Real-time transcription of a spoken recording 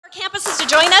campuses to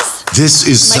join us. This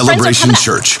is Celebration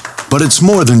Church, but it's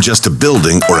more than just a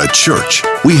building or a church.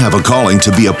 We have a calling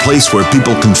to be a place where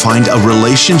people can find a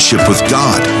relationship with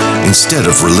God instead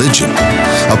of religion.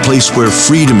 A place where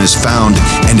freedom is found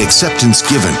and acceptance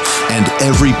given, and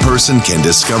every person can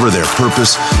discover their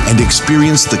purpose and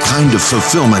experience the kind of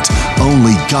fulfillment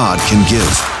only God can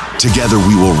give. Together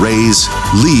we will raise,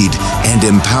 lead, and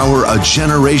empower a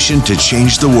generation to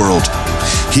change the world.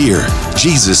 Here,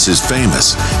 Jesus is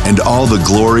famous, and all the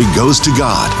glory goes to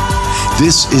God.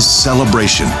 This is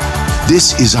Celebration.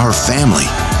 This is our family.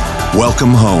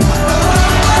 Welcome home.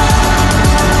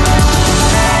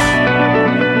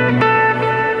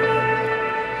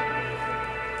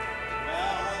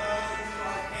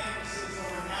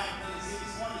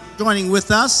 Joining with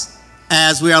us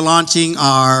as we are launching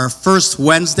our first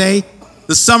Wednesday.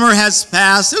 The summer has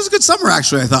passed. It was a good summer,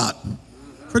 actually, I thought.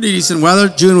 Pretty decent weather.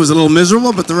 June was a little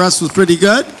miserable, but the rest was pretty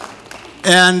good.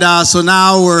 And so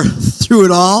now we're through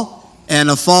it all, and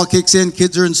the fall kicks in.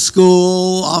 Kids are in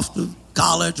school, off to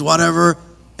college, whatever,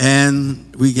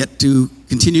 and we get to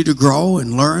continue to grow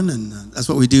and learn, and that's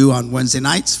what we do on Wednesday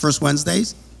nights, first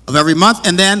Wednesdays of every month.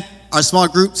 And then our small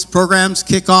groups programs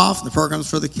kick off, the programs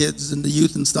for the kids and the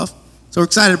youth and stuff. So we're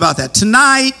excited about that.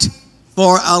 Tonight,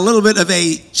 for a little bit of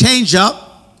a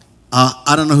change-up,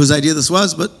 I don't know whose idea this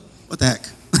was, but what the heck.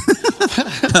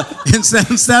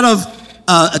 Instead of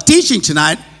a teaching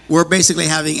tonight, we're basically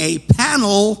having a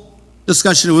panel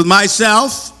discussion with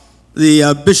myself.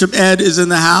 The Bishop Ed is in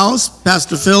the house.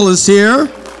 Pastor Phil is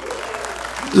here.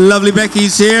 Lovely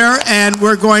Becky's here. And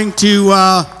we're going to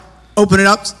open it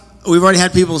up. We've already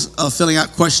had people filling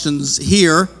out questions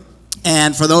here.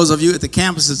 And for those of you at the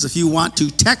campuses, if you want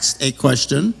to text a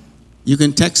question, you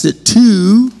can text it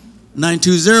to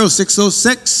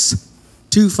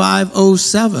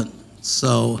 920-606-2507.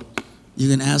 So you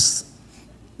can ask.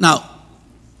 Now,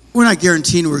 we're not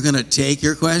guaranteeing we're going to take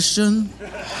your question.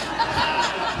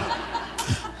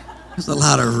 There's a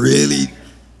lot of really...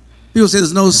 People say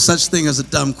there's no such thing as a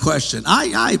dumb question.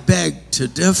 I beg to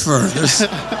differ. There's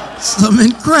some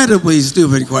incredibly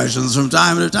stupid questions from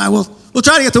time to time. We'll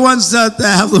try to get the ones that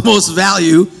have the most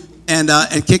value and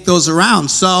kick those around.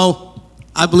 So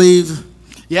I believe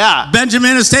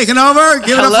Benjamin is taking over.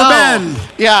 Give it up for Ben.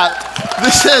 Yeah,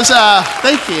 this is,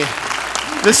 thank you.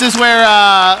 This is where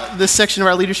this section of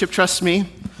our leadership trusts me.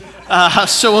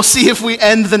 So we'll see if we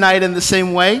end the night in the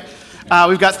same way.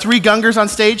 We've got 3 Gungers on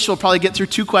stage, so we'll probably get through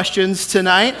 2 questions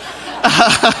tonight.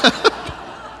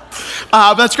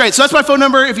 But that's great. So that's my phone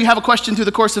number. If you have a question through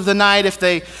the course of the night, if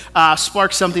they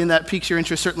spark something that piques your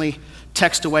interest, certainly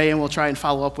text away and we'll try and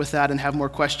follow up with that and have more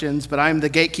questions. But I'm the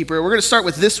gatekeeper. We're going to start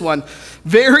with this one.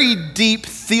 Very deep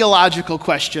theological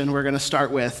question we're going to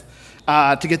start with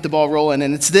to get the ball rolling.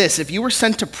 And it's this. If you were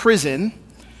sent to prison,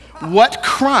 what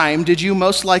crime did you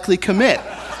most likely commit?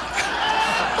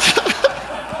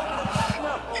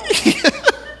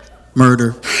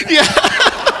 Murder. Yeah.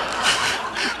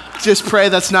 Just pray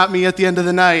that's not me at the end of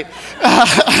the night.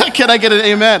 Can I get an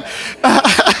amen?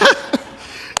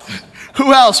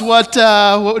 Who else? What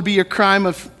would be your crime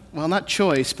of, well, not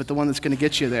choice, but the one that's going to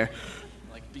get you there?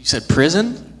 Like you said,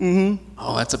 prison? Mm-hmm.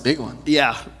 Oh, that's a big one.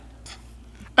 Yeah.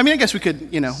 I mean, I guess we could,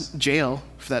 jail,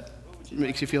 if that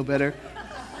makes you feel better.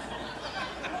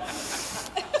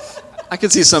 I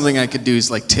could see something I could do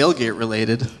is like tailgate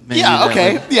related. Maybe yeah,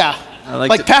 okay, yeah.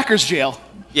 Like Packers jail.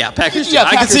 Yeah, Packers jail.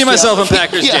 I can see myself in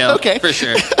Packers jail, okay. For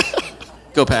sure.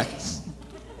 Go Packers.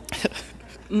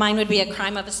 Mine would be a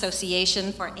crime of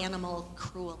association for animal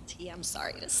cruelty, I'm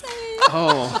sorry to say.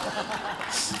 Oh.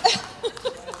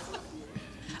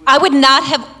 I would not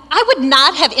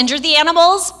have injured the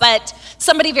animals, but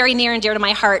somebody very near and dear to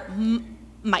my heart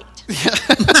might. Well,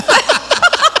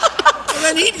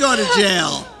 then he'd go to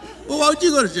jail. Well, what would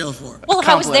you go to jail for? Well, if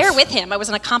I was there with him, I was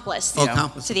an accomplice,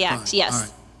 accomplice to the act, fine. yes. All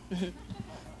right. Mm-hmm.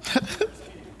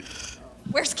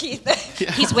 Where's Keith?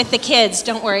 Yeah. He's with the kids.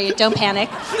 Don't worry. Don't panic.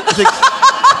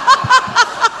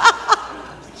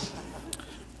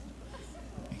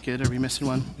 Good. Are we missing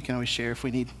one? We can always share if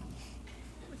we need.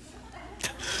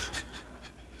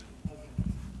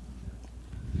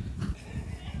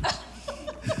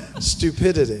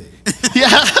 Stupidity.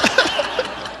 Yeah.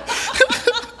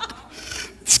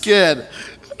 It's good.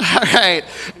 All right.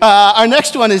 Our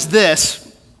next one is this.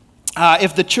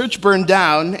 If the church burned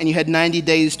down and you had 90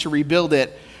 days to rebuild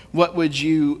it, what would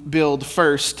you build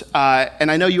first?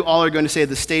 And I know you all are going to say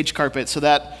the stage carpet, so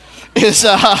that is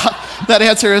that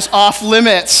answer is off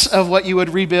limits of what you would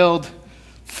rebuild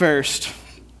first.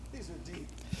 These are deep.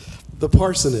 The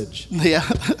parsonage. Yeah.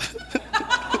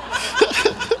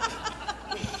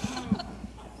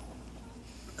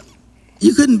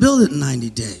 You couldn't build it in 90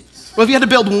 days. Well, if you had to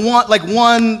build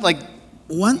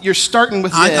One, you're starting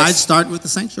with this. I'd start with the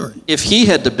sanctuary. If he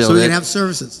had to build So we it, could have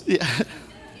services. Yeah.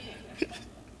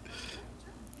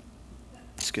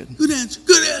 It's good. Good answer.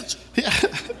 Good answer.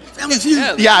 Family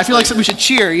Feud. Yeah, I feel like we should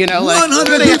cheer, like 100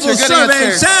 good people answer, good survey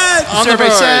answer. said. The survey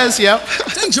says, yep.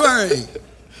 Sanctuary.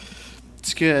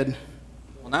 It's good.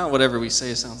 well, now whatever we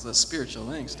say sounds less spiritual.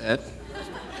 Thanks, Dad.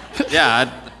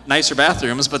 Yeah, nicer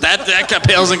bathrooms, but that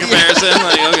pales in comparison.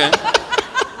 Like, okay.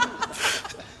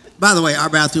 By the way, our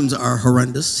bathrooms are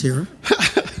horrendous here,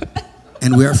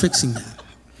 and we are fixing that.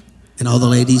 And all the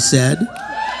ladies said,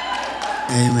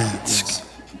 amen. Yes.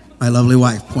 My lovely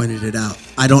wife pointed it out.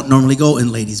 I don't normally go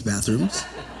in ladies' bathrooms,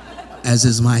 as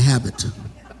is my habit.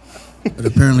 But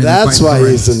apparently That's they're quite why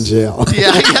he's horrendous. in jail.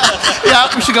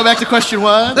 Yeah, we should go back to question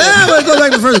 1. Yeah, let's go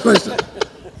back to the first question.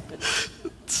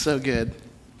 So good.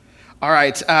 All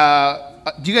right.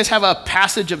 Do you guys have a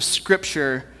passage of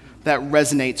scripture that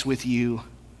resonates with you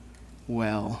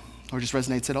well, or just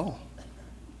resonates at all?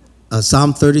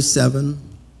 Psalm 37,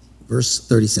 verse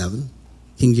 37,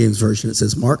 King James Version, it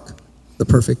says, Mark, the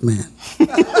perfect man.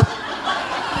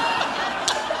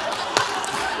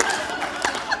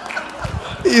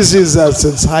 He's used that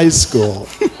since high school.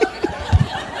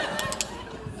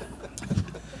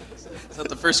 Is that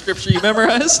the first scripture you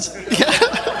memorized?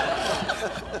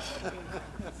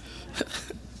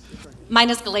 Mine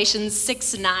is Galatians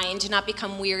 6:9. Do not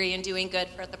become weary in doing good,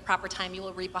 for at the proper time you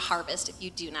will reap a harvest if you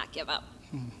do not give up.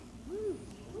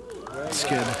 That's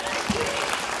good.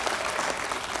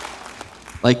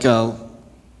 Like,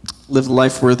 live a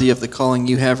life worthy of the calling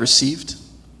you have received.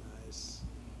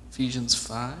 Ephesians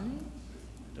 5. I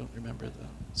don't remember though.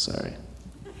 Sorry.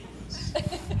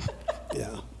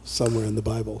 Yeah, somewhere in the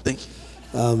Bible. Thank you.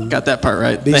 Got that part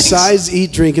right. Besides Thanks.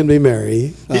 eat, drink, and be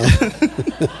merry,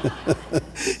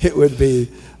 it would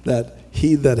be that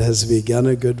he that has begun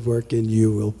a good work in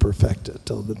you will perfect it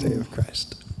till the day of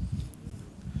Christ.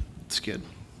 It's good.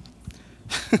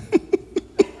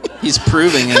 He's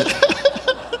proving it.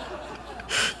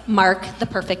 Mark, the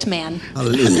perfect man.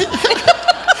 Hallelujah.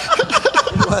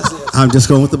 I'm just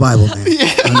going with the Bible, man.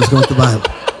 I'm just going with the Bible.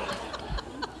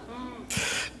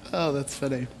 Oh, that's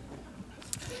funny.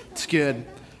 It's good.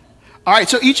 All right,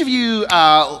 so each of you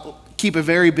keep a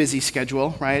very busy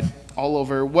schedule, right? All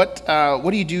over. What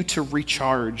do you do to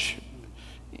recharge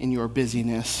in your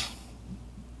busyness?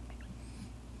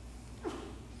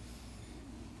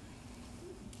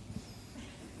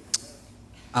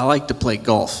 I like to play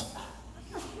golf.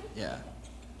 Yeah.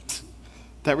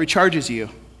 That recharges you.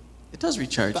 It does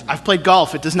recharge me. I've played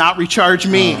golf. It does not recharge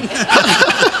me.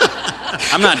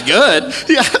 I'm not good.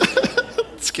 Yeah,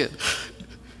 it's good.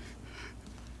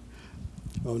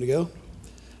 Want me to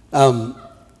go?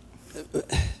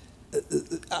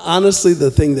 Honestly,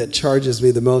 the thing that charges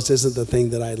me the most isn't the thing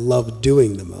that I love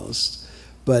doing the most,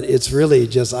 but it's really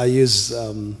just I use.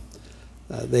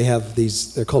 They have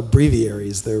these. They're called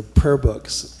breviaries. They're prayer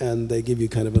books, and they give you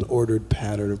kind of an ordered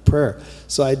pattern of prayer.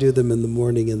 So I do them in the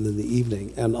morning and in the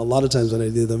evening. And a lot of times when I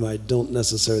do them, I don't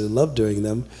necessarily love doing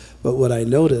them, but what I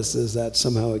notice is that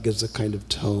somehow it gives a kind of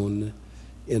tone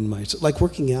in my, like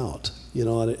working out,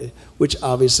 which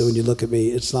obviously when you look at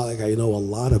me, it's not like I know a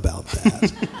lot about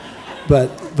that.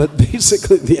 But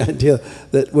basically the idea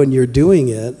that when you're doing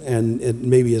it, and it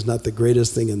maybe is not the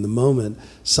greatest thing in the moment,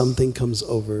 something comes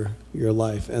over your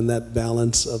life. And that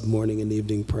balance of morning and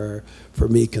evening prayer, for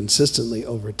me consistently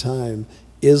over time,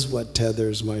 is what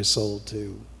tethers my soul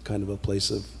to kind of a place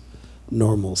of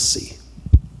normalcy.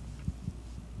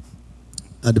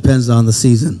 It depends on the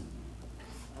season.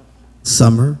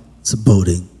 Summer, it's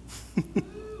boating.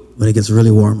 When it gets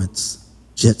really warm, it's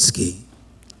jet ski.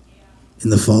 In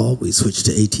the fall, we switch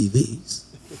to ATVs.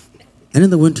 And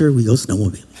in the winter, we go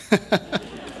snowmobiling.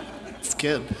 It's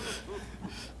good.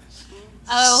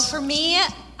 Oh, for me,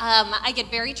 I get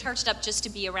very charged up just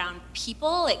to be around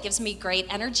people. It gives me great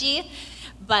energy.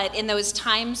 But in those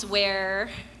times where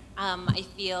I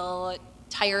feel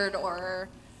tired or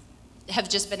have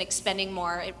just been expending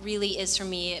more, it really is for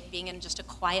me being in just a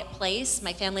quiet place.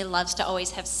 My family loves to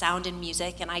always have sound and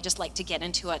music, and I just like to get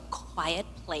into a quiet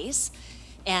place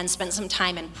and spend some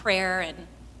time in prayer and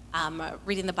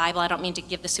reading the Bible. I don't mean to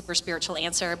give the super spiritual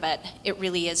answer, but it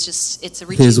really is just, it's a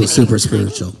rejuvenating. His was super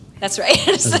spiritual. That's right.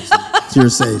 So you're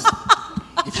safe.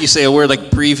 If you say a word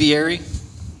like breviary,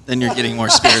 then you're getting more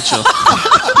spiritual.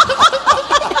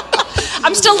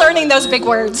 I'm still learning those big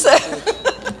words.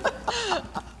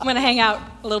 I'm going to hang out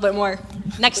a little bit more.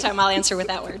 Next time I'll answer with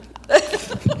that word.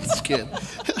 It's good.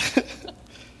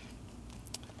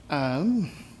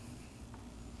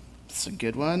 It's a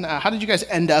good one. How did you guys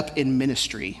end up in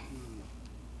ministry?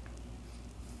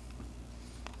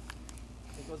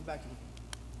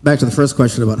 back to the first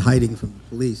question about hiding from the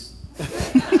police. I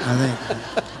think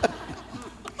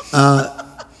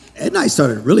Ed and I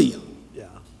started really young. Yeah.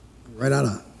 Right out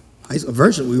of high school.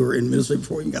 Virtually, we were in ministry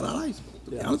before we even got out of high school,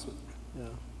 to be honest with you. Yeah.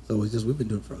 So it's just, we've been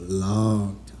doing it for a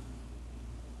long time.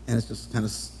 And it's just kind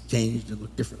of changed and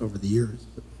looked different over the years.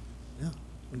 But yeah,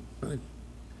 we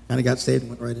kind of got saved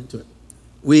and went right into it.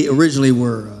 We originally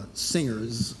were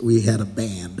singers. We had a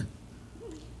band.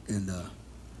 And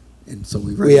so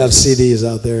we have CDs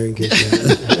out there in case you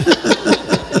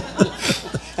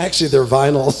Actually, they're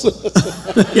vinyls.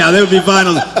 Yeah, they would be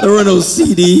vinyls. There were no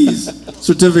CDs,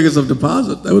 certificates of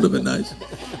deposit. That would have been nice.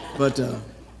 But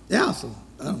yeah, so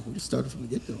I don't know, we just started from the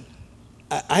get-go.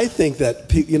 I think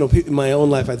that, in my own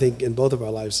life, I think in both of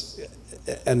our lives,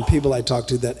 and people I talk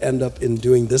to that end up in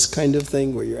doing this kind of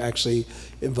thing, where you're actually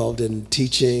involved in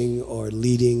teaching or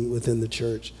leading within the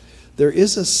church, there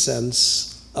is a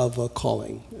sense of a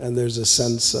calling, and there's a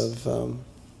sense of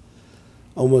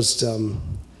almost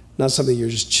not something you're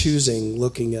just choosing,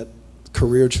 looking at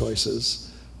career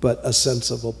choices, but a sense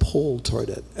of a pull toward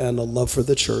it, and a love for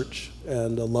the church,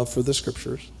 and a love for the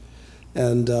scriptures.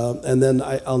 And then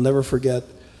I'll never forget,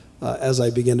 as I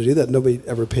began to do that, nobody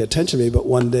ever paid attention to me, but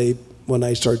one day when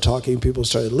I started talking, people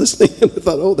started listening, and I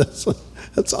thought, oh,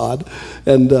 that's odd.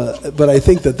 And but I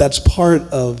think that that's part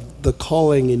of the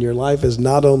calling in your life, is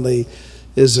not only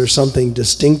is there something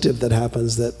distinctive that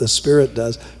happens that the Spirit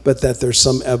does, but that there's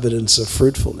some evidence of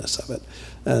fruitfulness of it.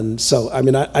 And so, I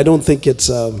mean, I don't think it's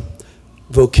a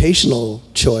vocational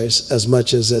choice as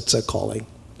much as it's a calling.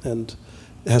 And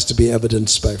it has to be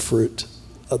evidenced by fruit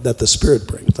that the Spirit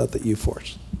brings, not that you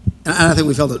force. And I think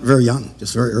we felt it very young,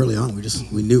 just very early on.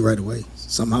 We knew right away,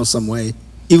 somehow, some way,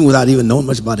 even without even knowing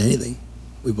much about anything.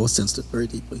 We both sensed it very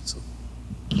deeply. So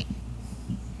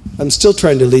I'm still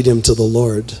trying to lead him to the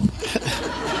Lord.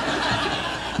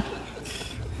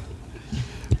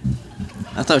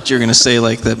 I thought you were going to say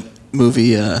like the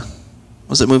movie,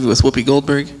 was that movie with Whoopi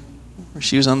Goldberg, where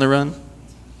she was on the run?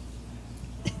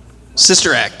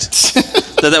 Sister Act.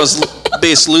 That was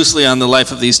based loosely on the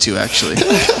life of these two, actually.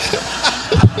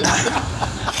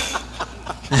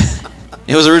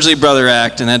 It was originally Brother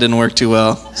Act, and that didn't work too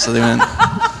well, so they went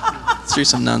threw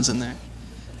some nuns in there.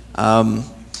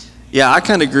 Yeah, I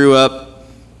kind of grew up,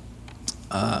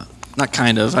 not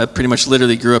kind of, I pretty much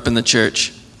literally grew up in the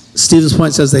church. Stevens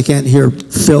Point says they can't hear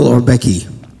Phil or Becky.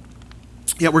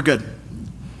 Yeah, we're good.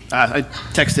 I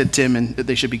texted Tim, and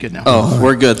they should be good now. Oh,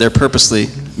 we're good. They're purposely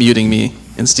muting me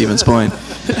in Stevens Point.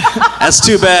 That's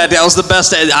too bad. That was the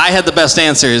best. I had the best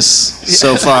answers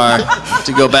so far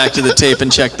to go back to the tape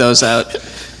and check those out.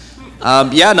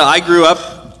 Yeah, no, I grew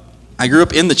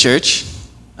up in the church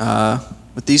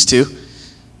with these two.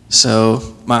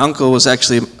 So my uncle was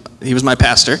he was my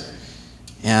pastor.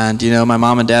 And, my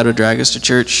mom and dad would drag us to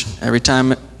church every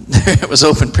time it was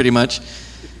open, pretty much.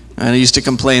 And I used to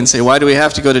complain, say, why do we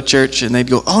have to go to church? And they'd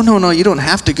go, oh, no, you don't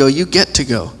have to go. You get to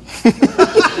go.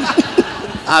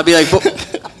 I'd be like,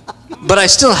 but I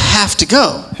still have to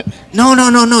go.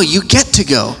 No, you get to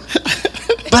go.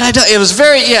 But it was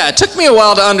it took me a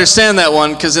while to understand that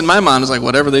one, because in my mind, it's like,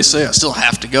 whatever they say, I still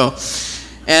have to go.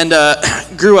 And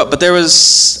grew up, but there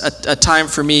was a time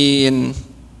for me in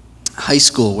high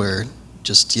school where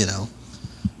just,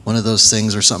 one of those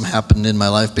things where something happened in my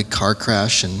life, big car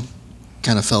crash, and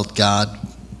kind of felt God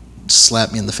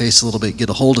slap me in the face a little bit, get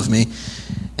a hold of me.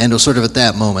 And it was sort of at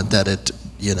that moment that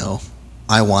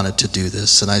I wanted to do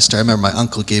this. And I remember my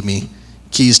uncle gave me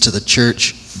keys to the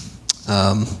church.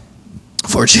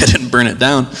 Fortunately, I didn't burn it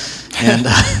down. And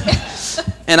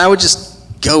and I would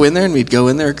just go in there, and we'd go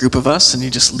in there, a group of us, and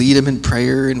he'd just lead them in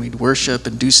prayer, and we'd worship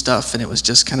and do stuff. And it was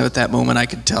just kind of at that moment I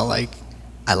could tell, I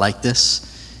like this,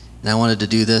 and I wanted to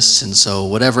do this. And so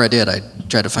whatever I did, I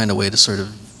tried to find a way to sort of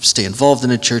stay involved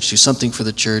in a church, do something for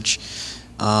the church.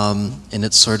 And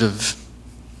it sort of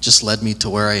just led me to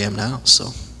where I am now,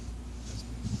 so.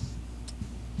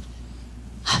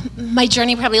 My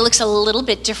journey probably looks a little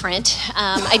bit different.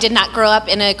 I did not grow up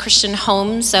in a Christian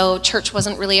home, so church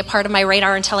wasn't really a part of my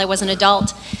radar until I was an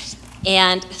adult.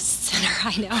 And sinner,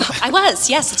 I know. I was,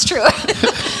 yes, it's true.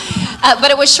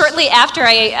 But it was shortly after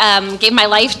I gave my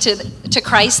life to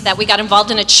Christ that we got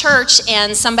involved in a church,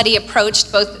 and somebody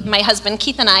approached both my husband,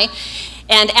 Keith, and I,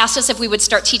 and asked us if we would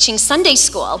start teaching Sunday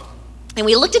school. And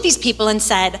we looked at these people and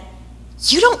said,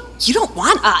 you don't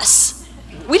want us.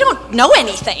 We don't know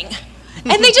anything.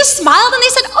 And they just smiled and they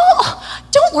said, oh,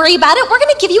 don't worry about it. We're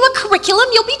going to give you a curriculum.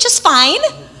 You'll be just fine.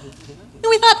 And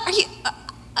we thought, are you...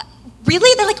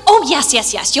 Really? They're like, oh,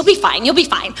 yes, you'll be fine.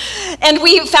 And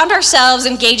we found ourselves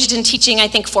engaged in teaching, I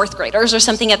think, fourth graders or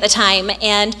something at the time.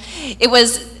 And it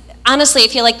was honestly, I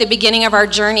feel like the beginning of our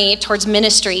journey towards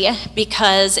ministry,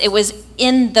 because it was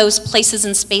in those places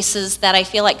and spaces that I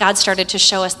feel like God started to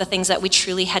show us the things that we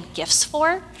truly had gifts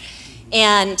for.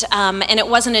 And it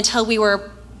wasn't until we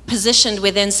were positioned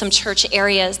within some church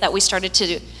areas that we started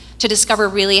to discover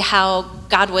really how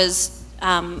God was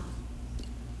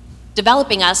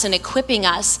developing us and equipping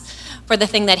us for the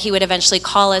thing that he would eventually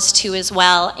call us to as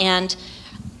well. And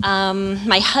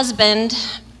my husband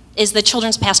is the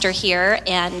children's pastor here,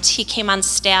 and he came on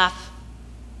staff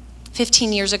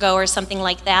 15 years ago or something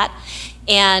like that.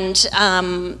 And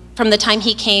from the time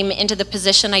he came into the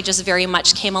position, I just very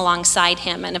much came alongside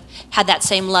him and have had that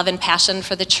same love and passion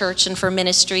for the church and for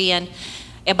ministry. And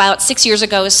about 6 years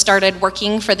ago, started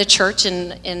working for the church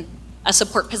in a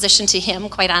support position to him,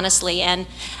 quite honestly. And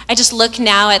I just look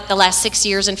now at the last 6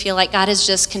 years and feel like God has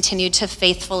just continued to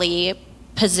faithfully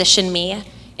position me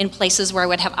in places where I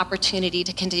would have opportunity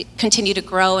to continue to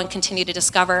grow and continue to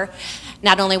discover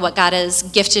not only what God has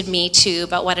gifted me to,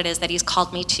 but what it is that he's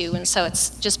called me to. And so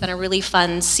it's just been a really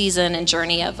fun season and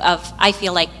journey of I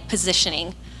feel like,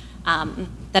 positioning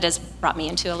that has brought me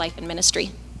into a life in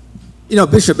ministry. You know,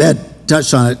 Bishop Ed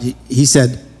touched on it. He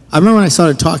said, I remember when I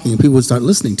started talking and people would start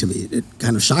listening to me. It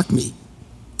kind of shocked me.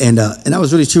 And that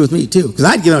was really true with me, too. Because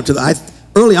I'd given up to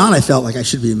early on, I felt like I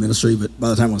should be in ministry, but by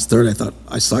the time I was 30, I thought,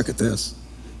 I suck at this.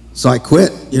 So I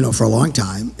quit, for a long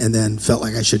time, and then felt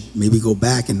like I should maybe go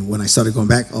back. And when I started going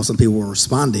back, all of a sudden people were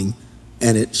responding,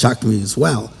 and it shocked me as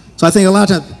well. So I think a lot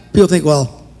of times people think,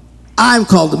 well, I'm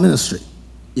called to ministry,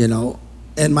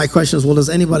 And my question is, well, does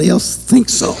anybody else think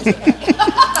so?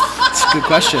 That's a good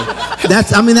question.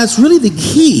 That's really the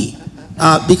key.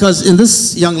 Because in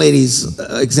this young lady's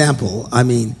example,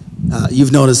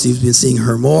 you've noticed you've been seeing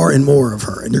her more and more of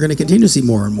her, and you're going to continue to see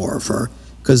more and more of her.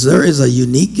 Because there is a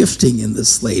unique gifting in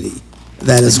this lady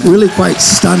that is really quite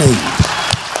stunning.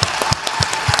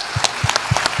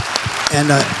 And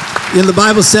the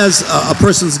Bible says a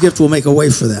person's gift will make a way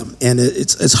for them. And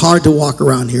it's hard to walk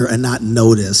around here and not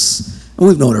notice. And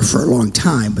we've known her for a long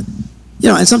time, but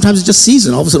and sometimes it's just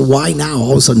season. All of a sudden, why now?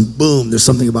 All of a sudden, boom, there's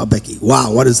something about Becky.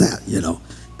 Wow, what is that?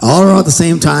 All around the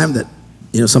same time that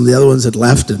some of the other ones had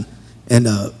left, and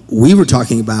we were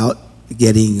talking about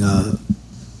getting.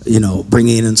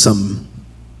 Bringing in some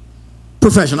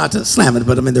professional, not to slam it,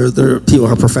 but there are people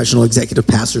who are professional executive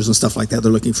pastors and stuff like that.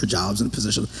 They're looking for jobs and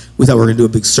positions. We thought we were going to do a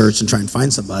big search and try and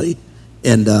find somebody.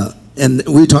 And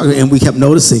we talked, and we kept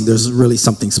noticing there's really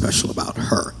something special about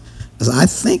her. Because I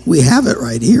think we have it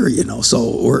right here,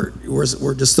 So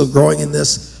we're just still growing in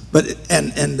this. But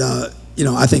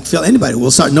I think anybody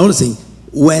will start noticing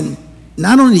when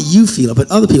not only you feel it, but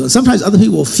other people. And sometimes other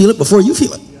people will feel it before you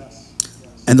feel it.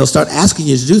 And they'll start asking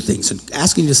you to do things and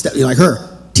asking you to step, like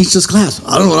her, teach this class.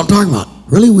 I don't know what I'm talking about.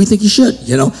 Really? We think you should,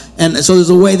 And so there's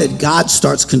a way that God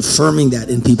starts confirming that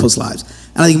in people's lives.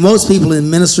 And I think most people in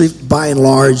ministry, by and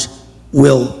large,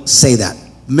 will say that.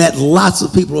 Met lots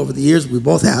of people over the years, we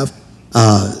both have,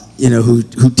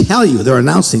 who tell you they're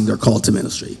announcing they're called to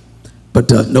ministry. But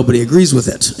nobody agrees with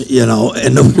it,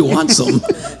 and nobody wants them.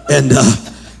 And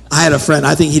I had a friend,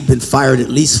 I think he'd been fired at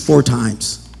least 4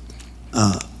 times.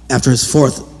 After his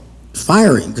 4th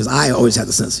firing, because I always had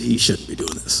the sense that he shouldn't be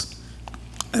doing this.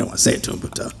 I don't want to say it to him,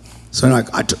 but so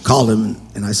I called him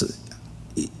and I said,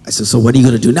 so what are you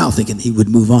going to do now? Thinking he would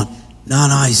move on. No,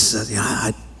 he said,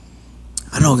 I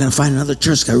don't know, I'm going to find another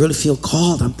church. I really feel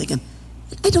called. I'm thinking,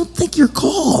 I don't think you're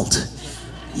called.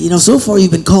 So far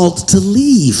you've been called to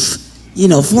leave.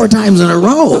 4 times in a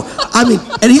row.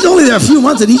 And he's only there a few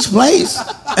months at each place.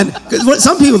 And cause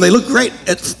some people, they look great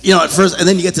at first, and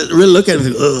then you get to really look at him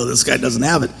and think, oh, this guy doesn't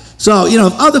have it. So,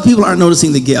 if other people aren't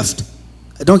noticing the gift,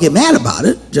 don't get mad about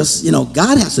it. Just,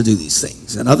 God has to do these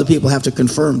things, and other people have to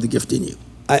confirm the gift in you.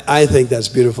 I think that's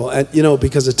beautiful. And,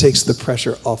 because it takes the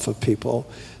pressure off of people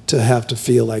to have to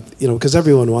feel like, because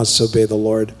everyone wants to obey the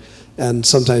Lord. And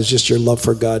sometimes just your love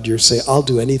for God, you say, I'll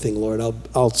do anything, Lord.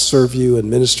 I'll serve you in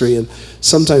ministry. And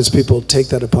sometimes people take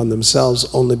that upon themselves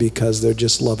only because they're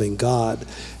just loving God.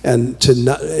 And to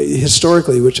not,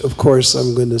 historically, which of course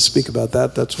I'm going to speak about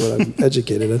that, that's what I'm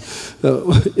educated in,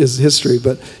 is history.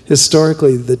 But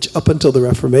historically, up until the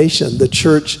Reformation, the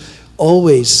church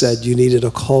always said you needed a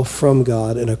call from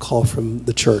God and a call from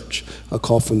the church, a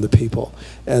call from the people.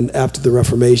 And after the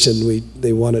Reformation,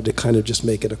 they wanted to kind of just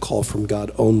make it a call from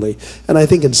God only. And I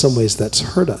think in some ways that's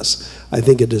hurt us. I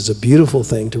think it is a beautiful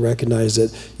thing to recognize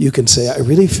that you can say, I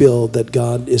really feel that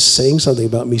God is saying something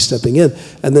about me stepping in.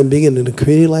 And then being in a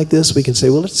community like this, we can say,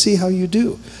 well, let's see how you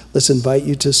do. Let's invite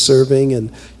you to serving,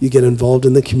 and you get involved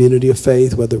in the community of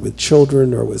faith, whether with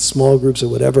children or with small groups or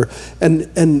whatever. And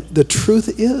the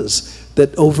truth is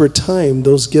that over time,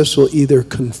 those gifts will either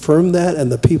confirm that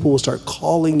and the people will start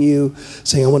calling you,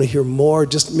 saying, I want to hear more,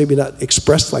 just maybe not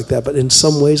expressed like that, but in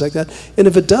some ways like that. And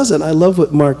if it doesn't, I love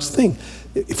what Mark's thing.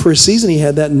 For a season he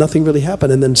had that and nothing really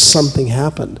happened, and then something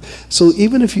happened. So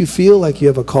even if you feel like you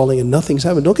have a calling and nothing's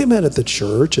happened, don't get mad at the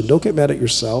church, and don't get mad at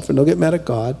yourself, and don't get mad at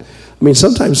God. I mean,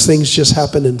 sometimes things just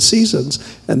happen in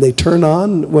seasons, and they turn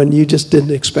on when you just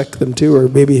didn't expect them to, or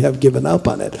maybe have given up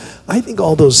on it. I think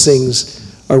all those things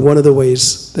are one of the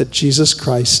ways that Jesus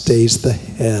Christ stays the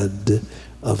head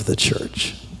of the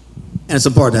church. And it's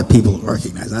important that people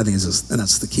recognize. I think it's just, and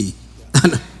that's the key.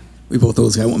 We both know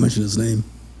this guy, I won't mention his name,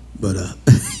 but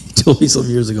he told me some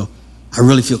years ago, I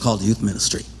really feel called to youth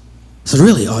ministry. I said,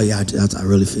 really? Oh yeah, I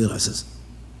really feel. I says,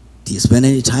 do you spend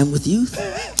any time with youth?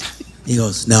 He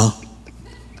goes, no.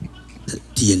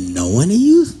 Do you know any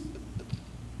youth?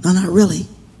 No, not really.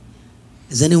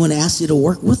 Has anyone asked you to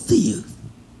work with the youth?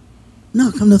 No,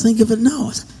 come to think of it, no.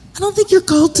 I said, I don't think you're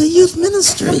called to youth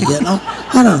ministry, you know?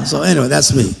 I don't know. So anyway,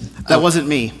 that's me. That wasn't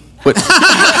me. What? Just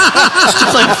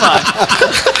like I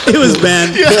thought. It was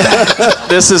Ben.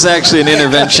 This is actually an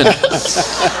intervention.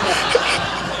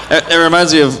 It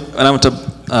reminds me of when I went to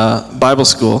Bible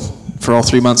school for all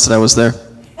 3 months that I was there.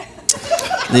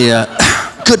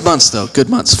 Good months, though. Good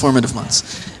months, formative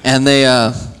months. And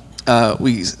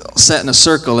we sat in a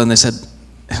circle, and they said,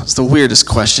 it was the weirdest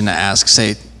question to ask.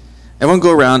 Say, everyone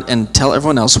go around and tell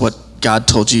everyone else what God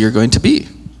told you you're going to be.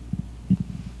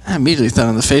 I immediately thought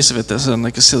on the face of it, that sounded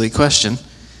like a silly question.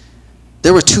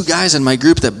 There were 2 guys in my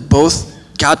group that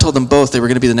God told them both they were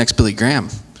going to be the next Billy Graham.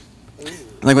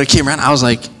 And like when it came around, I was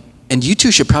like, and you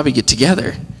two should probably get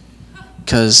together,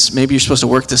 because maybe you're supposed to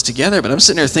work this together. But I'm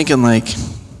sitting there thinking like,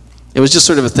 it was just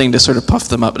sort of a thing to sort of puff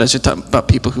them up. But as you're talking about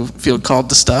people who feel called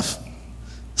to stuff,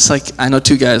 it's like, I know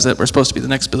 2 guys that were supposed to be the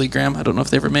next Billy Graham. I don't know if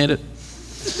they ever made it.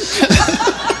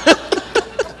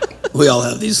 We all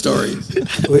have these stories.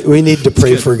 We need to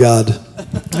pray for God.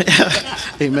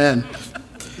 Amen.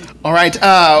 All right.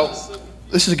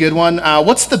 This is a good one.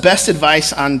 What's the best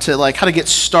advice on to like how to get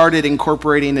started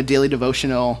incorporating a daily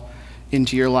devotional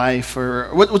into your life, or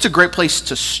what's a great place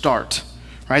to start?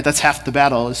 Right. That's half the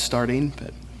battle is starting.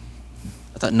 But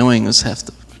I thought knowing was half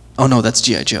the. Oh no, that's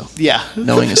G.I. Joe. Yeah.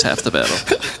 Knowing is half the battle.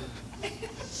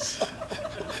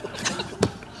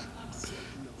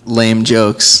 Lame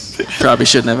jokes. Probably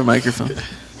shouldn't have a microphone.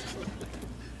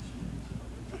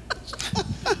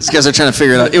 These guys are trying to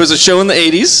figure it out. It was a show in the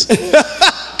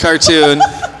 80s. Cartoon.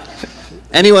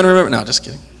 Anyone remember? No, just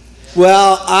kidding.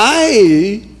 Well,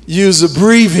 I use a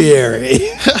breviary.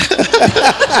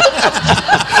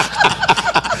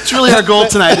 It's really our goal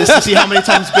tonight is to see how many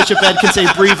times Bishop Ed can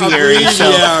say breviary.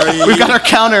 So we've got our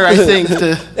counter, I think.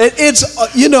 It's,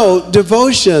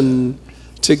 devotion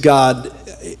to God.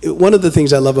 One of the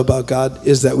things I love about God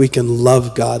is that we can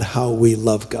love God how we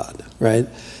love God, right?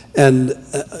 And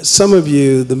some of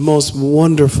you, the most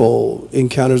wonderful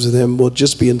encounters with Him will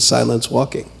just be in silence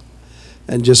walking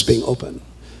and just being open.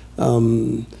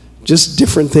 Just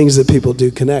different things that people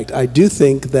do connect. I do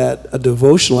think that a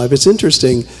devotional life, it's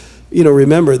interesting,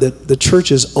 remember that the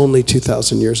church is only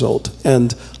 2,000 years old.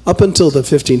 And up until the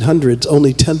 1500s,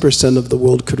 only 10% of the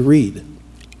world could read.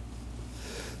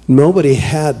 Nobody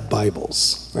had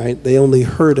Bibles, right? They only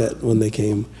heard it when they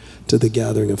came to the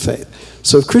gathering of faith.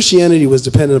 So if Christianity was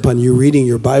dependent upon you reading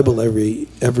your Bible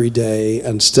every day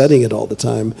and studying it all the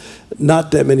time,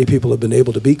 not that many people have been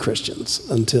able to be Christians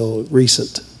until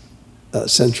recent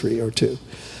century or 2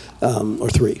 or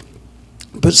 3.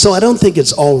 But so I don't think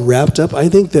it's all wrapped up. I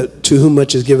think that to whom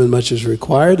much is given, much is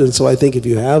required. And so I think if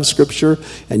you have scripture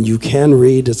and you can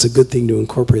read, it's a good thing to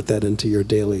incorporate that into your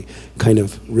daily kind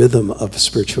of rhythm of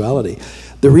spirituality.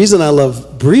 The reason I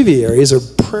love breviaries or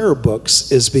prayer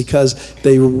books is because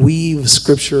they weave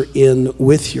scripture in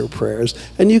with your prayers.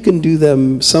 And you can do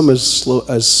them, some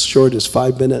as short as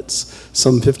 5 minutes,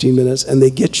 some 15 minutes, and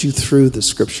they get you through the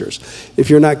scriptures. If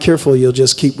you're not careful, you'll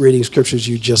just keep reading scriptures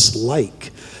you just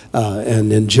like.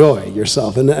 And enjoy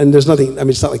yourself. And there's nothing,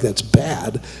 it's not like that's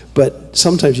bad, but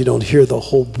sometimes you don't hear the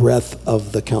whole breadth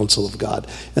of the counsel of God.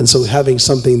 And so having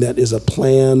something that is a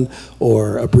plan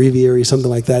or a breviary, something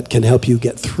like that, can help you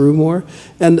get through more.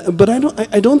 But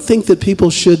I don't think that people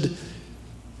should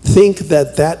think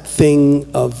that thing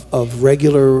of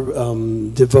regular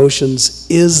devotions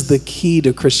is the key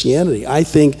to Christianity. I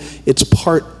think it's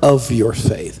part of your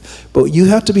faith. But you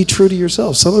have to be true to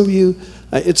yourself. Some of you,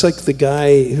 it's like the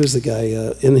guy, who's the guy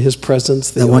in His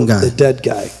presence? One guy. The dead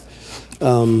guy.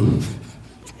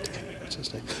 What's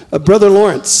his name? Brother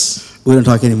Lawrence. We don't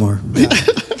talk anymore. Yeah.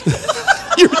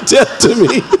 You're dead to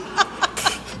me.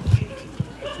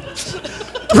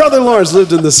 Brother Lawrence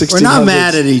lived in the 1600s. We're not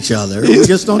mad at each other. We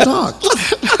just don't talk.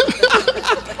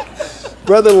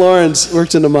 Brother Lawrence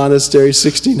worked in a monastery,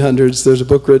 1600s. There's a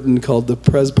book written called The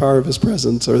Power of His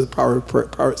Presence, or The Power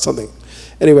of Power something.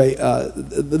 Anyway,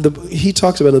 he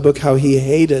talks about in the book how he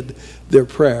hated their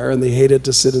prayer and they hated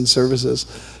to sit in services.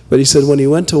 But he said when he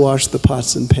went to wash the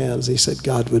pots and pans, he said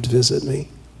God would visit me.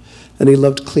 And he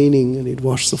loved cleaning, and he'd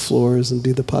wash the floors and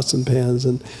do the pots and pans,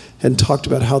 and talked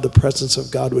about how the presence of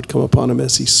God would come upon him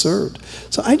as he served.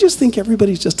 So I just think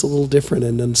everybody's just a little different,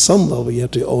 and on some level you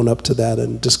have to own up to that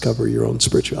and discover your own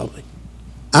spirituality.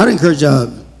 I would encourage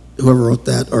whoever wrote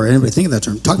that, or anybody thinking that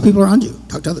term, talk to people around you.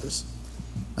 Talk to others.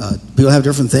 People have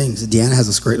different things. Deanna has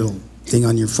this great little thing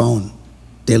on your phone,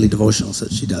 daily devotionals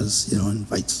that she does,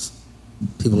 invites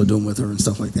people to do them with her and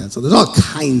stuff like that. So there's all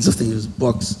kinds of things. There's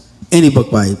books. Any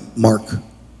book by Mark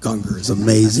Gungor is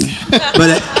amazing.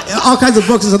 But all kinds of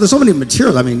books. And so there's so many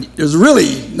materials. I mean, there's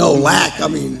really no lack,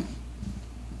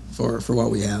 for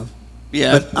what we have.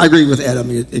 Yeah. But I agree with Ed. I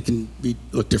mean, it can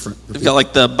look different. We've got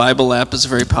like the Bible app is a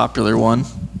very popular one.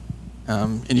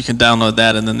 And you can download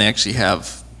that, and then they actually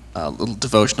have little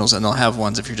devotionals, and they'll have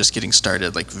ones if you're just getting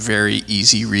started, like very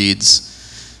easy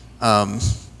reads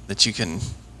that you can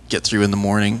get through in the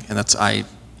morning. And I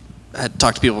had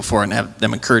talked to people before and have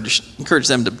them encourage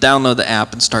them to download the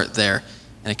app and start there.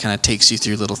 And it kind of takes you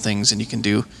through little things, and you can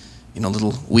do,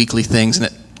 little weekly things, and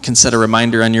it can set a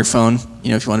reminder on your phone.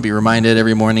 If you want to be reminded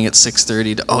every morning at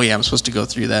 6:30 to, I'm supposed to go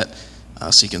through that.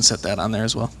 So you can set that on there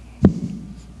as well.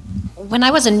 When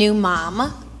I was a new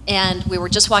mom and we were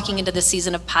just walking into the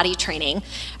season of potty training,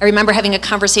 I remember having a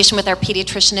conversation with our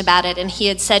pediatrician about it, and he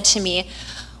had said to me,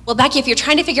 well, Becky, if you're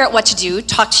trying to figure out what to do,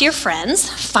 talk to your friends,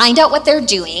 find out what they're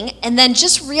doing, and then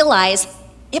just realize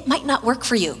it might not work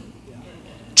for you.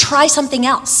 Try something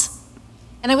else.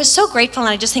 And I was so grateful,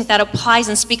 and I just think that applies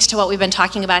and speaks to what we've been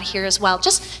talking about here as well.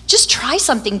 Just try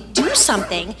something, do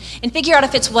something, and figure out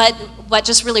if it's what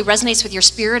just really resonates with your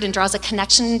spirit and draws a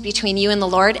connection between you and the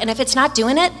Lord. And if it's not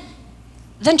doing it,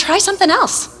 then try something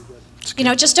else.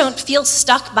 Just don't feel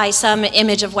stuck by some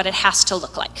image of what it has to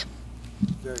look like.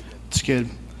 That's good.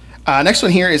 Next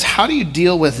one here is, how do you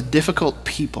deal with difficult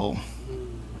people?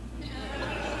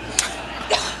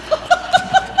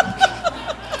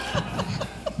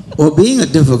 Well, being a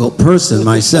difficult person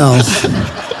myself,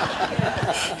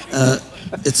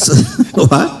 it's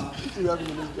what?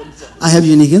 I have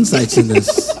unique insights in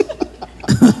this.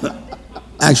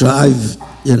 Actually,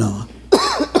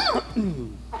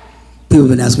 people have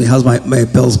been asking me, how's my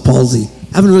Bell's palsy?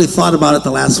 I haven't really thought about it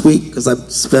the last week because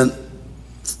I've spent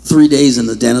 3 days in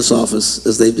the dentist's office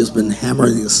as they've just been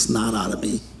hammering the snot out of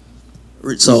me.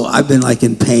 So I've been like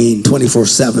in pain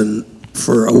 24/7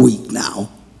 for a week now.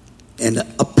 And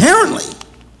apparently,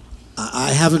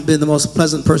 I haven't been the most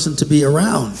pleasant person to be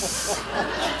around.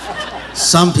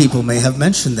 Some people may have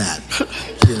mentioned that.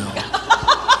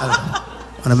 I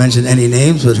don't want to mention any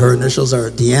names, but her initials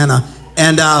are Deanna.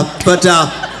 And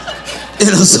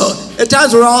so at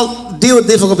times we all deal with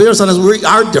difficult people. Sometimes we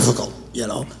are difficult.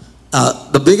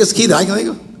 The biggest key that I can think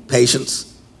of, patience,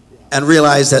 and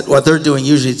realize that what they're doing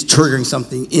usually is triggering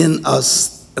something in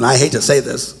us. And I hate to say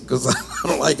this because I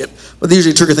don't like it, but they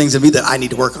usually trigger things in me that I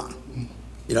need to work on.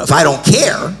 If I don't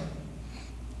care,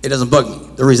 it doesn't bug me.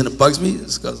 The reason it bugs me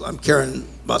is because I'm caring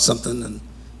about something and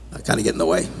I kind of get in the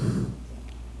way.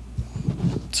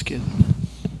 That's good.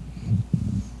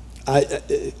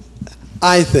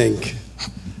 I think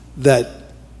that,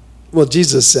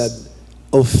 Jesus said,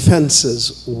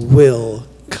 offenses will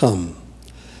come.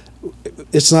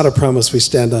 It's not a promise we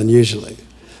stand on usually.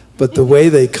 But the way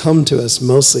they come to us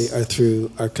mostly are through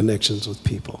our connections with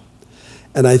people.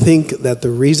 And I think that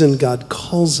the reason God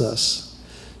calls us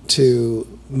to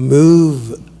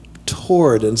move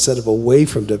toward instead of away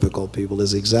from difficult people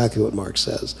is exactly what Mark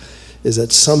says, is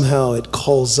that somehow it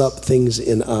calls up things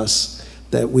in us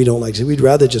that we don't like. So we'd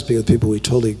rather just be with people we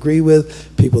totally agree with,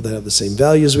 people that have the same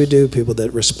values we do, people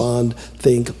that respond,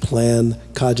 think, plan,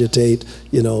 cogitate,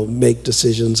 make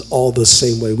decisions all the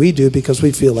same way we do because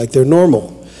we feel like they're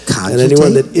normal. Cogitate? And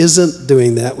anyone that isn't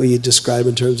doing that, we describe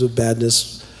in terms of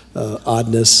badness,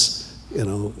 oddness,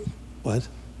 what?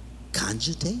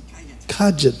 Cogitate?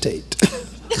 Cogitate.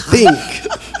 Think.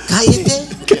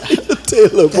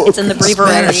 It's in the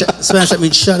breviary. Spanish, that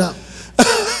means shut up.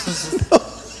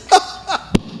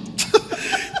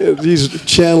 He's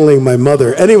channeling my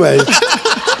mother. Anyway.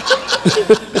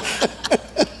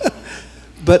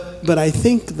 But I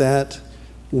think that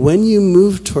when you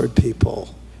move toward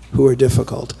people who are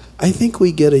difficult, I think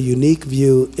we get a unique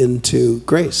view into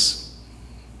grace.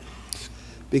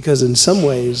 Because in some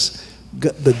ways,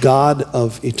 the God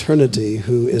of eternity,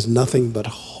 who is nothing but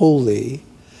holy,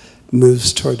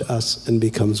 moves toward us and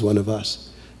becomes one of us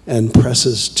and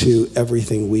presses to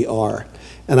everything we are.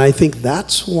 And I think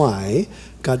that's why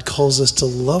God calls us to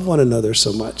love one another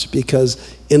so much,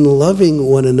 because in loving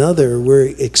one another,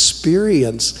 we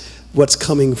experience what's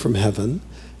coming from heaven.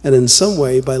 And in some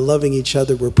way, by loving each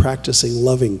other, we're practicing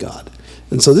loving God.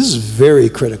 And so this is very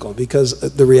critical, because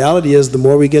the reality is the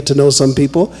more we get to know some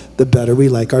people, the better we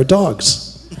like our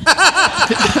dogs.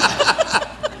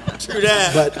 True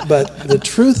that. But the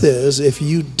truth is, if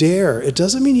you dare, it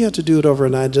doesn't mean you have to do it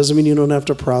overnight. It doesn't mean you don't have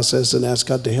to process and ask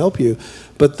God to help you.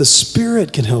 But the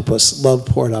Spirit can help us love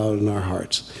poured out in our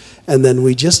hearts. And then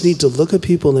we just need to look at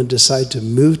people and decide to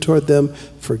move toward them,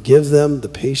 forgive them, the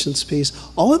patience piece.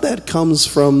 All of that comes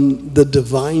from the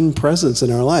divine presence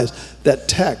in our lives. That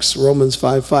text, Romans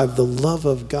 5:5, the love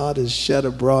of God is shed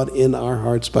abroad in our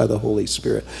hearts by the Holy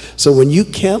Spirit. So when you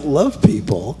can't love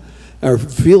people, or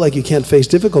feel like you can't face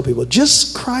difficult people,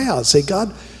 just cry out. Say,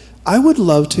 God, I would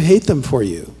love to hate them for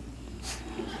you,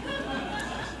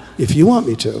 if you want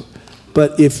me to.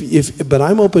 But but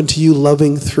I'm open to you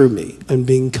loving through me and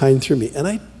being kind through me. And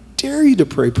I dare you to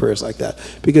pray prayers like that,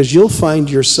 because you'll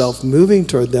find yourself moving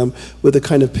toward them with a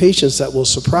kind of patience that will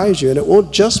surprise you. And it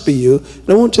won't just be you, and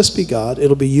it won't just be God.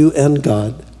 It'll be you and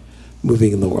God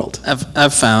moving in the world.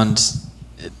 I've found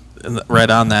right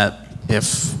on that,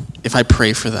 if I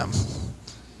pray for them,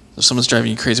 if someone's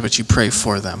driving you crazy, but you pray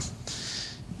for them,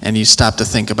 and you stop to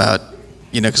think about,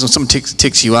 because when someone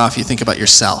ticks you off, you think about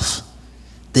yourself.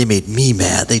 They made me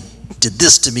mad. They did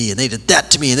this to me, and they did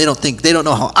that to me, and they don't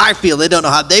know how I feel. They don't know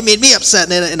how they made me upset.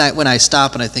 And when I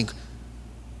stop and I think,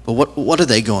 but what are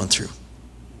they going through?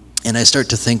 And I start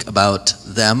to think about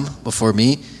them before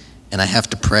me, and I have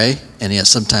to pray. And yes,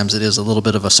 sometimes it is a little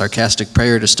bit of a sarcastic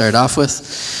prayer to start off with.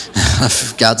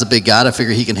 If God's a big God, I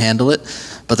figure he can handle it.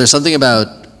 But there's something about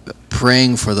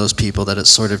praying for those people that it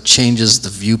sort of changes the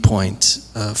viewpoint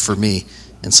for me.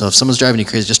 And so if someone's driving you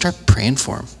crazy, just start praying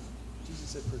for them.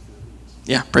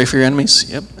 Yeah, pray for your enemies.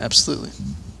 Yep, absolutely.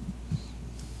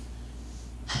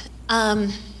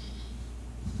 I'm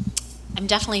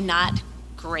definitely not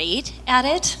great at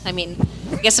it. I mean,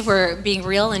 I guess if we're being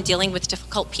real and dealing with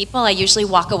difficult people, I usually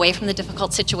walk away from the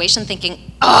difficult situation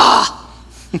thinking,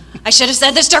 I should have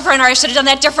said this different, or I should have done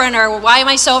that different, or why am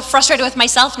I so frustrated with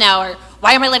myself now, or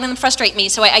why am I letting them frustrate me?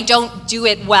 So I don't do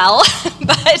it well.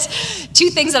 But two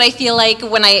things that I feel like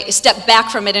when I step back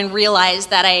from it and realize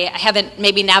that I haven't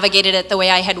maybe navigated it the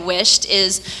way I had wished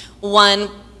is, one,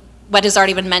 what has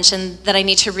already been mentioned, that I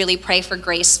need to really pray for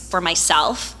grace for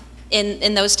myself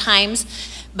in those times.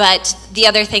 But the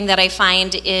other thing that I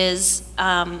find is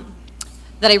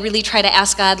that I really try to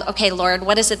ask God, okay, Lord,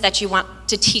 what is it that you want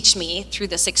to teach me through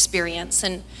this experience?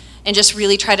 And just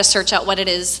really try to search out what it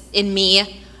is in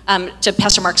me. To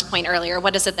Pastor Mark's point earlier,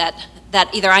 what is it that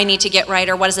either I need to get right,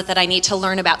 or what is it that I need to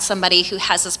learn about somebody who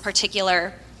has this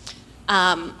particular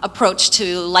approach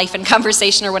to life and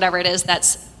conversation, or whatever it is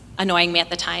that's annoying me at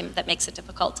the time that makes it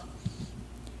difficult.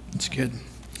 That's good.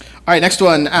 All right, next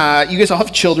one. You guys all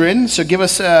have children, so give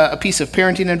us a piece of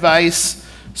parenting advice,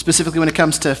 specifically when it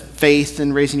comes to faith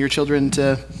and raising your children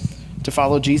to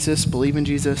follow Jesus, believe in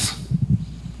Jesus.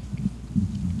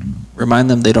 Remind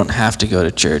them they don't have to go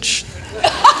to church.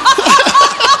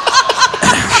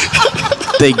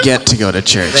 They get to go to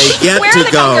church. They get Where to are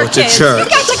the go younger to kids? church. You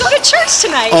got to go to church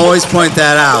tonight. Always point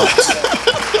that out.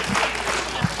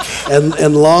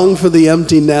 And long for the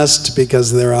empty nest,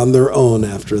 because they're on their own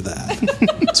after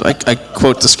that. So I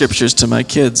quote the scriptures to my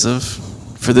kids of,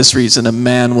 for this reason, a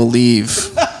man will leave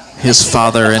his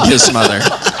father and his mother.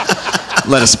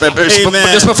 Let us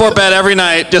just before bed every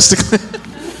night, just to.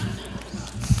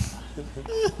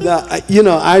 Now,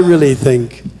 I really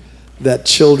think that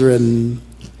children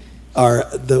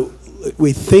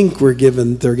we think they're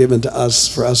given to us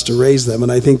for us to raise them,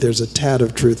 and I think there's a tad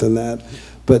of truth in that.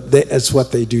 But it's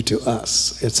what they do to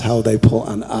us. It's how they pull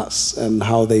on us and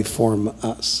how they form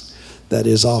us that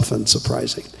is often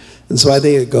surprising. And so I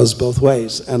think it goes both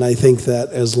ways. And I think that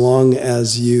as long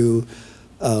as you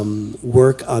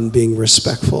work on being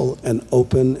respectful and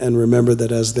open, and remember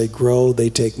that as they grow, they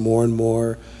take more and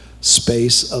more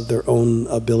space of their own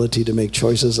ability to make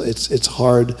choices. It's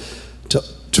hard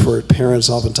for parents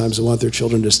oftentimes to want their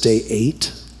children to stay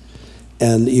 8,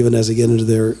 and even as they get into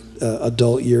their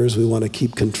adult years, we want to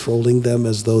keep controlling them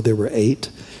as though they were 8.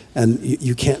 And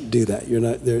you can't do that. You're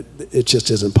not there. It just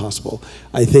isn't possible.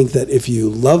 I think that if you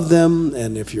love them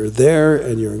and if you're there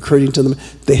and you're encouraging to them,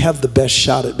 they have the best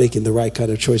shot at making the right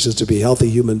kind of choices to be healthy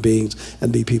human beings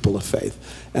and be people of faith.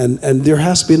 And there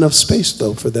has to be enough space,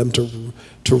 though, for them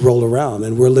to roll around.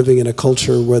 And we're living in a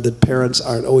culture where the parents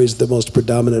aren't always the most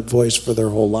predominant voice for their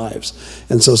whole lives.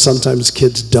 And so sometimes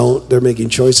kids they're making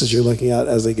choices you're looking at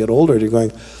as they get older, and you're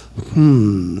going,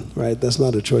 right, that's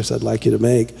not a choice I'd like you to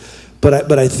make.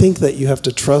 But I think that you have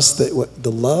to trust that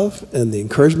the love and the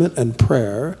encouragement and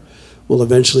prayer will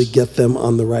eventually get them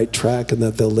on the right track and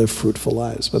that they'll live fruitful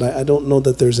lives. But I don't know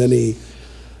that there's any,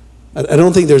 I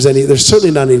don't think there's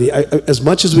certainly not any, as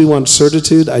much as we want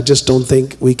certitude, I just don't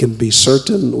think we can be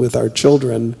certain with our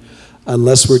children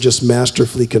unless we're just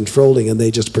masterfully controlling and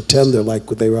they just pretend they're like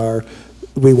what they are.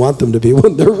 We want them to be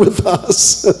when they're with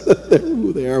us. They're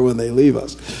who they are when they leave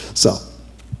us. So.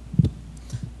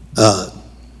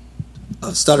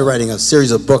 I started writing a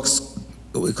series of books.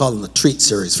 We call them the Treat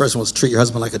series. First one was Treat Your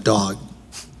Husband Like a Dog,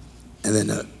 and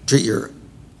then Treat Your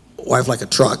Wife Like a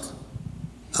Truck.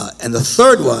 And the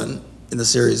third one in the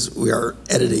series we are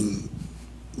editing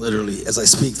literally as I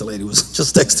speak. The lady was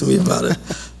just texting me about it.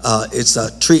 It's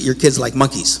Treat Your Kids Like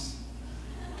Monkeys.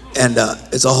 And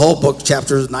it's a whole book,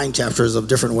 9 chapters of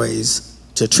different ways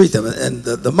to treat them. And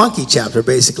the monkey chapter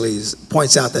basically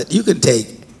points out that you can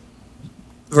take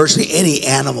virtually any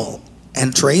animal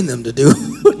and train them to do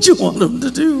what you want them to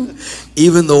do.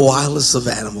 Even the wildest of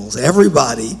animals.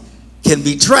 Everybody can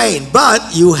be trained,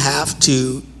 but you have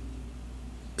to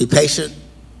be patient,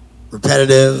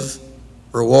 repetitive,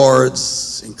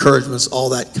 rewards, encouragements, all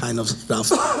that kind of stuff.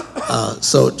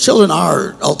 So children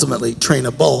are ultimately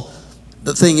trainable.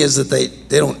 The thing is that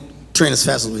they don't train as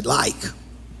fast as we'd like,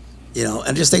 and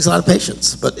it just takes a lot of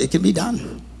patience, but it can be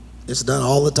done. It's done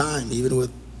all the time, even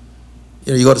with,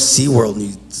 you go to SeaWorld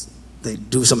and they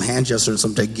do some hand gesture and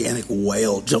some gigantic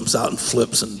whale jumps out and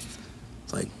flips, and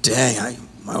it's like, dang,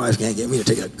 my wife can't get me to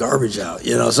take a garbage out,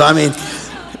 So I mean,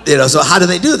 so how do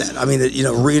they do that? I mean,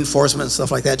 reinforcement and stuff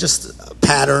like that, just a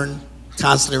pattern,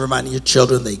 constantly reminding your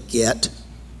children they get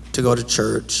to go to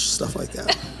church, stuff like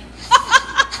that.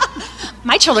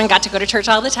 My children got to go to church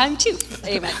all the time, too.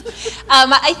 Amen.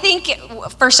 I think,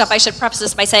 first off, I should preface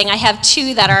this by saying I have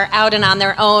 2 that are out and on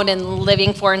their own and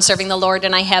living for and serving the Lord,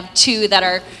 and I have 2 that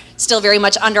are still very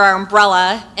much under our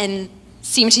umbrella and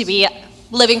seem to be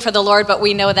living for the Lord, but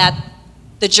we know that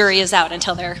the jury is out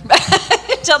until they're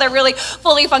until they're really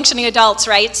fully functioning adults,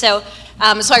 right? So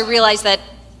I realize that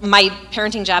my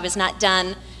parenting job is not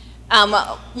done.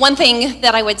 One thing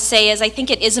that I would say is I think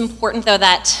it is important, though,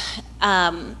 that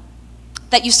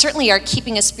you certainly are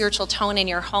keeping a spiritual tone in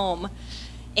your home.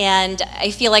 And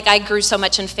I feel like I grew so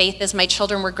much in faith as my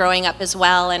children were growing up as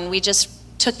well, and we just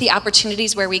took the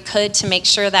opportunities where we could to make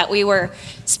sure that we were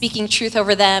speaking truth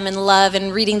over them and love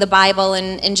and reading the Bible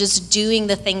and just doing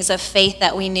the things of faith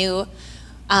that we knew.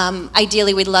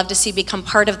 Ideally, we'd love to see become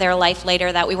part of their life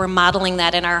later, that we were modeling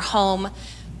that in our home.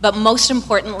 But most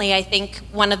importantly, I think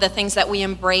one of the things that we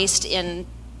embraced in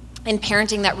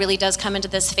parenting that really does come into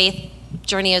this faith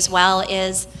journey as well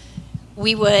is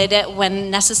we would,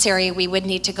 when necessary, we would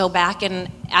need to go back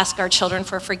and ask our children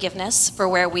for forgiveness for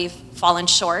where we've fallen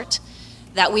short,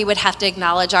 that we would have to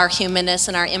acknowledge our humanness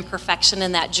and our imperfection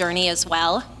in that journey as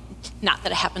well. Not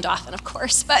that it happened often, of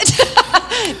course, but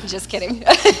just kidding.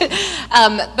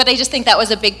 But I just think that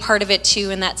was a big part of it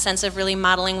too, in that sense of really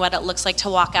modeling what it looks like to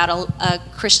walk out a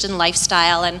Christian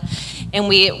lifestyle. And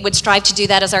we would strive to do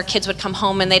that as our kids would come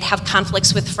home and they'd have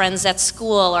conflicts with friends at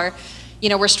school, or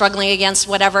we're struggling against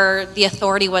whatever the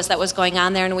authority was that was going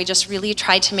on there. And we just really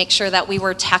tried to make sure that we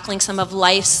were tackling some of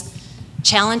life's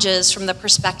challenges from the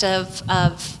perspective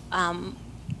of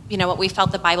what we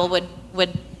felt the Bible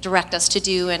would direct us to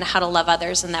do and how to love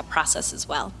others in that process as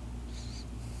well.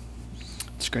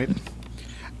 That's great.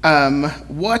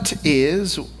 What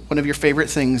is one of your favorite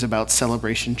things about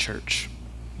Celebration Church?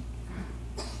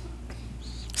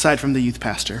 Aside from the youth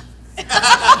pastor.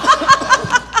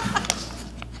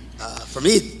 For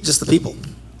me, just the people.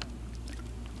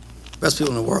 Best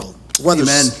people in the world.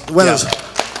 Amen.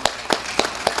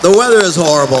 The weather is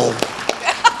horrible,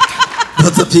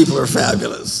 but the people are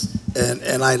fabulous.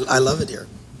 And I love it here.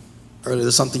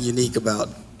 There's something unique about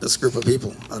this group of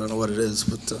people. I don't know what it is,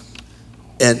 but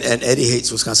and Eddie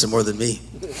hates Wisconsin more than me,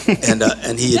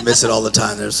 and he admits it all the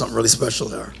time. There's something really special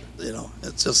there.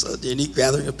 It's just a unique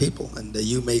gathering of people, and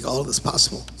you make all of this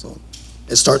possible. So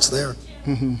it starts there.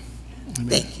 Mm-hmm.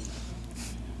 Thank you.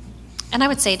 And I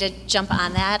would say, to jump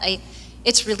on that,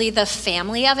 it's really the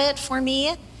family of it for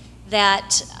me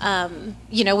that,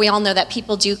 we all know that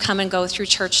people do come and go through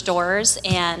church doors,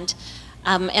 and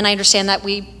I understand that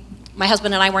my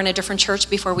husband and I were in a different church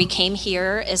before we came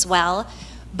here as well,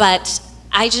 but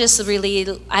I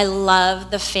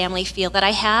love the family feel that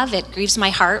I have. It grieves my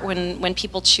heart when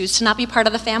people choose to not be part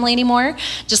of the family anymore,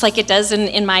 just like it does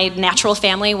in my natural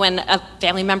family when a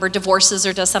family member divorces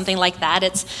or does something like that.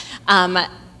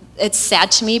 It's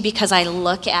sad to me because I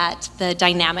look at the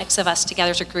dynamics of us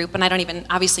together as a group, and I don't even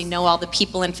obviously know all the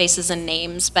people and faces and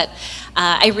names, but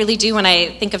I really do. When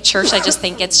I think of church, I just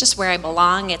think it's just where I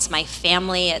belong. It's my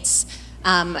family. It's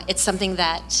something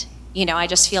that, I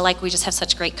just feel like we just have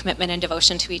such great commitment and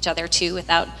devotion to each other too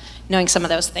without knowing some of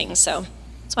those things. So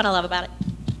that's what I love about it.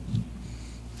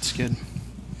 That's good.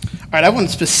 All right, I have one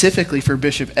specifically for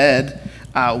Bishop Ed.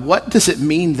 What does it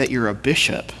mean that you're a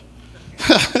bishop?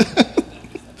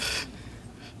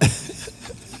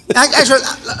 Actually,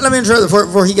 let me interrupt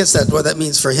before he gets what that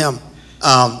means for him,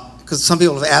 because some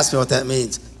people have asked me what that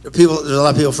means. There's a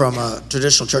lot of people from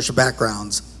traditional church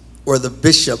backgrounds where the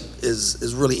bishop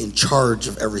is really in charge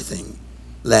of everything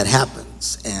that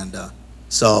happens, and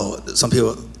so some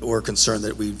people were concerned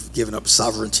that we've given up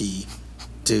sovereignty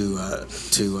to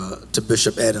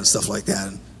Bishop Ed and stuff like that.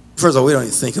 And first of all, we don't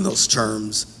even think in those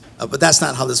terms, but that's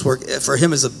not how this works. For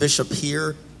him as a bishop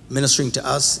here, ministering to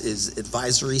us is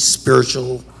advisory,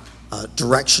 spiritual,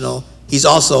 directional. He's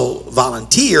also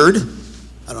volunteered. I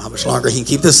don't know how much longer he can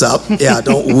keep this up. Yeah,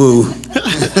 don't woo.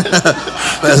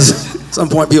 But at some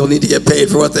point, people need to get paid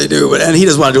for what they do. And he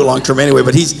doesn't want to do it long term anyway.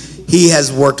 But he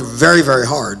has worked very, very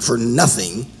hard for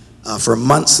nothing for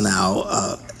months now,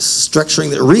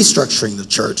 restructuring the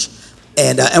church.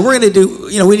 And we're going to do,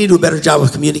 we need to do a better job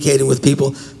of communicating with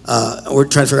people. We're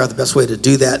trying to figure out the best way to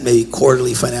do that, maybe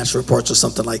quarterly financial reports or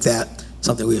something like that,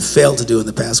 something we have failed to do in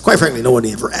the past. Quite frankly, no one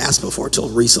ever asked before until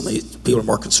recently. People are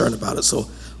more concerned about it, so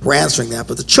we're answering that.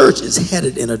 But the church is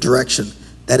headed in a direction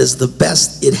that is the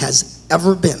best it has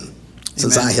ever been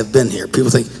since I have been here. People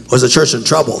think, was the church in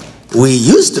trouble? We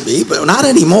used to be, but not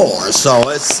anymore, so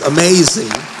it's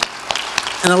amazing.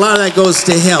 And a lot of that goes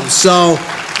to him. So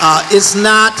it's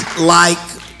not like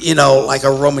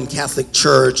a Roman Catholic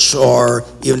church or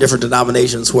even different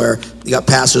denominations where you got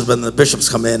pastors, but then the bishops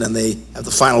come in and they have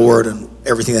the final word on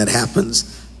everything that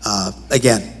happens.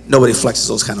 Again, nobody flexes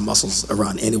those kind of muscles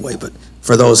around anyway, but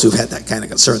for those who've had that kind of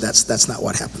concern, that's not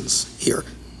what happens here.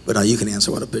 But you can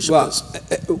answer what a bishop is.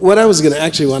 What I was going to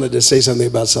actually wanted to say something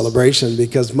about Celebration,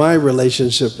 because my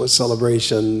relationship with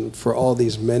Celebration for all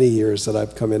these many years that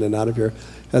I've come in and out of here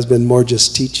has been more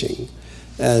just teaching.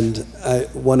 And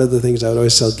one of the things I would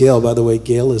always tell Gail, by the way,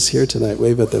 Gail is here tonight.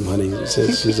 Wave at them, honey.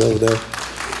 She's over there.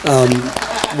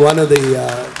 One of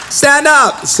the... Stand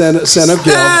up! Stand up,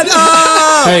 Gail. Stand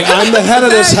up! Hey, I'm the head of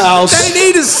this house. They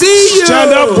need to see you!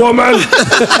 Stand up, woman!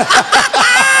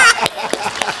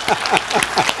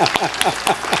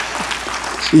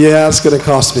 Yeah, it's going to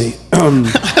cost me.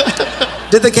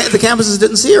 Did the campuses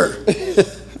didn't see her?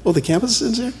 Oh, the campuses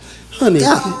didn't see her? Honey.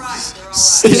 Yeah.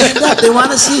 Stand up. They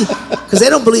want to see, because they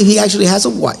don't believe he actually has a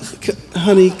wife.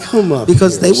 Honey, come up.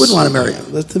 Because they wouldn't want to marry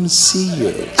him. Let them see you.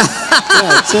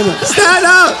 Yeah, stand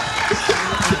up.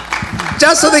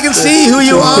 Just so they can see who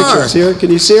you are. Pictures here.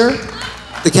 Can you see her?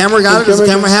 The camera got her? Does the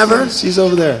camera have her? She's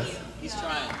over there.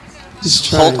 He's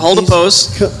trying. Hold a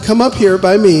pose. Come up here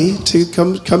by me to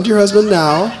come to your husband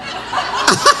now.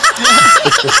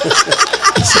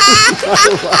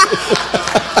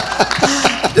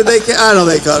 Did they? I don't know.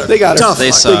 They got her. They got her. Tough.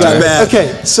 They saw got her. her.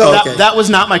 Okay, so that was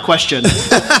not my question.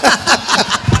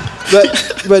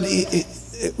 but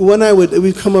when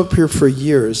we've come up here for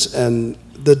years, and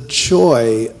the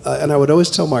joy, and I would always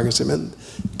tell Mark, I say, man,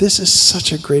 this is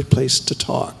such a great place to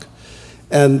talk.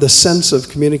 And the sense of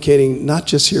communicating, not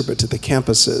just here, but to the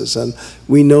campuses. And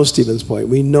we know Stevens Point,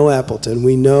 we know Appleton,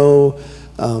 we know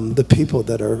the people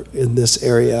that are in this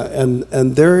area. And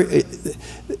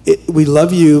we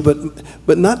love you,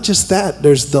 but not just that.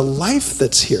 There's the life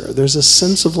that's here. There's a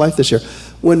sense of life that's here.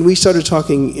 When we started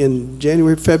talking in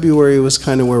January, February was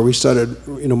kind of where we started,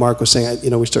 Mark was saying,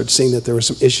 we started seeing that there were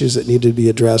some issues that needed to be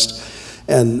addressed.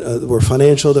 And were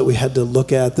financial that we had to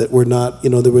look at, that were not,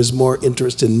 there was more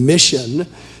interest in mission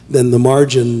than the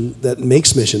margin that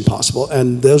makes mission possible.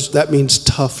 And that means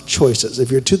tough choices.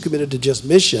 If you're too committed to just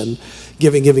mission,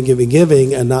 giving,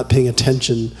 and not paying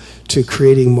attention to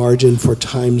creating margin for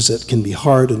times that can be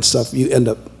hard and stuff, you end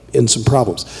up in some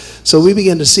problems. So we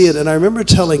began to see it. And I remember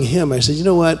telling him, I said, you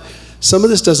know what? Some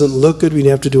of this doesn't look good. We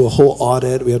have to do a whole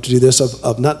audit. We have to do this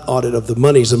of not audit of the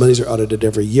monies. The monies are audited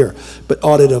every year, but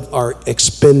audit of our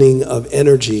expending of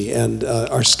energy and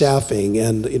our staffing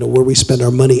and where we spend our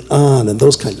money on and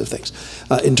those kinds of things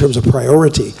in terms of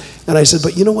priority. And I said,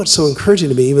 but you know what's so encouraging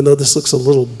to me, even though this looks a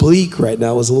little bleak right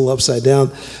now, it's a little upside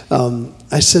down,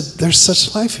 I said, there's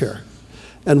such life here.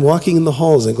 And walking in the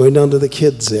halls and going down to the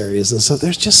kids' areas and stuff,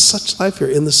 there's just such life here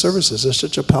in the services. There's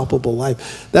such a palpable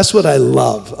life. That's what I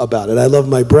love about it. I love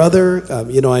my brother.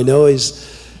 I know he's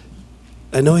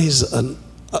a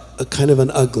kind of an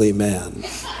ugly man.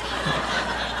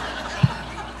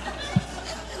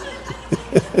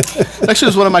 Actually, it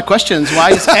was one of my questions.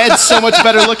 Why is Ed so much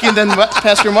better looking than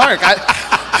Pastor Mark?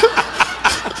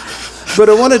 But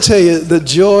I want to tell you, the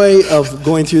joy of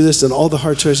going through this and all the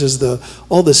hard choices,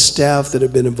 all the staff that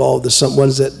have been involved, the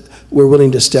ones that were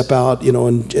willing to step out,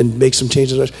 and make some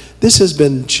changes. This has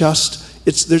been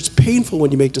there's painful when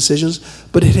you make decisions,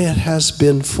 but it has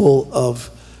been full of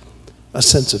a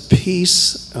sense of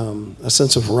peace, a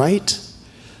sense of right,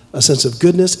 a sense of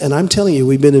goodness. And I'm telling you,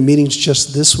 we've been in meetings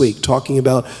just this week talking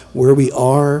about where we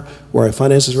are, where our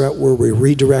finances are at, where we're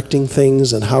redirecting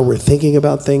things and how we're thinking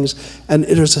about things. And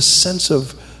there's a sense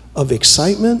of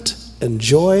excitement and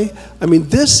joy. I mean,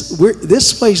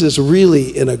 this place is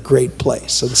really in a great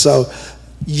place. And so,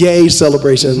 yay,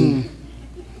 Celebration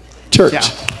Church. Yeah.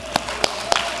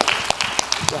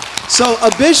 So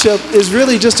a bishop is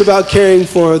really just about caring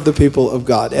for the people of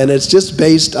God, and it's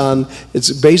based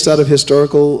out of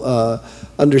historical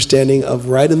understanding of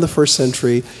right in the first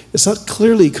century. It's not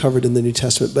clearly covered in the New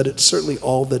Testament, but it's certainly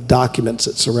all the documents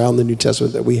that surround the New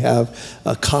Testament that we have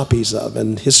copies of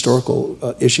and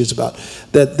historical issues about.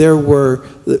 That there were,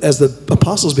 as the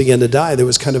apostles began to die, there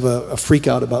was kind of a freak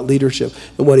out about leadership.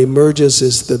 And what emerges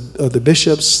is the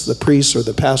bishops, the priests or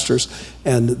the pastors,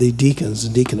 and the deacons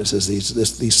and deaconesses,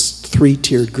 these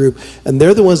three-tiered group. And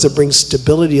they're the ones that bring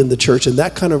stability in the church, and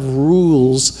that kind of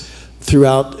rules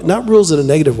throughout, not rules in a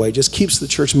negative way, just keeps the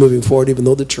church moving forward, even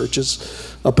though the church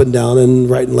is up and down and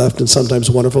right and left and sometimes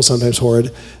wonderful, sometimes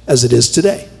horrid, as it is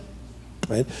today.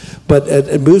 Right? But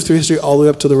it moved through history all the way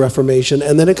up to the Reformation,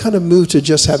 and then it kind of moved to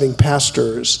just having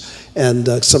pastors and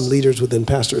some leaders within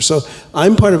pastors. So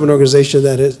I'm part of an organization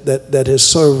that has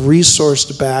sort of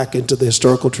resourced back into the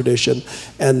historical tradition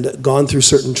and gone through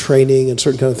certain training and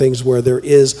certain kind of things where there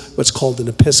is what's called an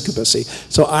episcopacy.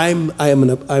 So I'm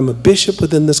a bishop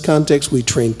within this context. We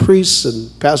train priests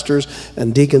and pastors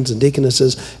and deacons and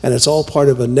deaconesses, and it's all part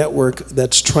of a network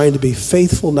that's trying to be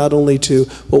faithful not only to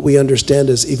what we understand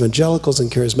as evangelicals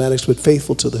and charismatics, but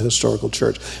faithful to the historical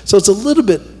church. So it's a little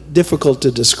bit difficult to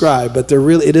describe, but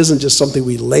it isn't just something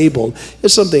we labeled.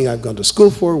 It's something I've gone to school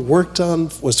for, worked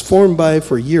on, was formed by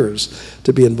for years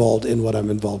to be involved in what I'm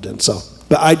involved in. So,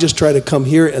 but I just try to come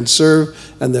here and serve,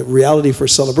 and the reality for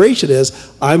Celebration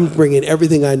is I'm bringing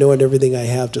everything I know and everything I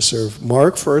have to serve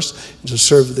Mark first, to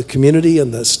serve the community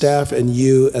and the staff and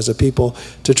you as a people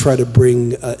to try to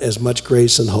bring as much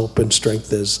grace and hope and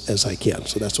strength as I can.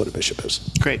 So that's what a bishop is.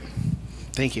 Great.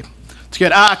 Thank you. It's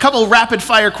good. A couple rapid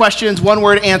fire questions,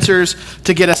 one-word answers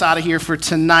to get us out of here for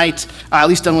tonight, at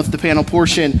least done with the panel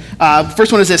portion.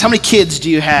 First one is this: how many kids do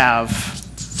you have?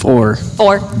 4.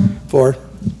 4.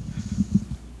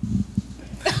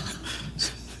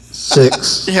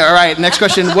 6. Yeah, all right. Next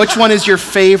question: which one is your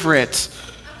favorite?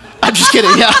 I'm just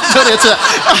kidding. Yeah, it's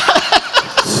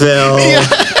Phil.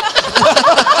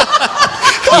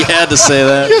 You had to say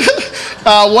that.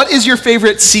 what is your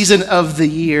favorite season of the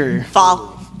year?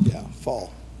 Fall. Yeah,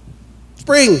 fall.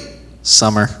 Spring.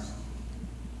 Summer.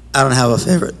 I don't have a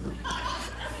favorite.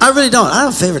 I really don't. I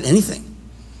don't have a favorite anything.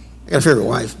 I got a favorite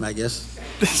wife, I guess.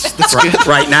 That's good.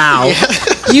 Right now.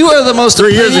 You are the most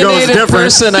 3 years ago was opinionated different.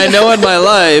 person I know in my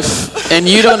life, and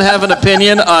you don't have an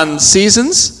opinion on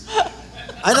seasons?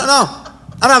 I don't know.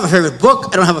 I don't have a favorite book.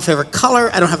 I don't have a favorite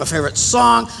color. I don't have a favorite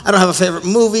song. I don't have a favorite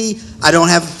movie. I don't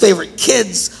have favorite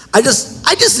kids. I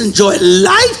just enjoy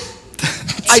life.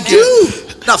 I do.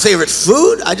 Not favorite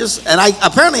food.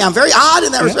 Apparently I'm very odd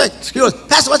in that respect. He goes,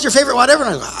 Pastor, what's your favorite whatever?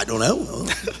 And I go, I don't know.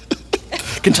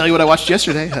 Can tell you what I watched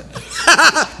yesterday.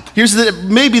 Here's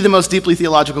maybe the most deeply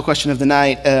theological question of the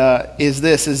night.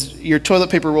 Is your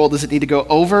toilet paper roll, does it need to go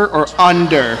over or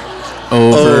under?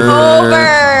 Over.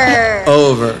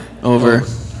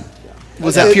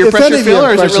 Was that peer If any pressure, of you Phil, have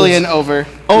or is it really questions- an over?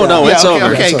 Oh, no, it's okay,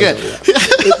 over. Okay, good.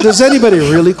 Does anybody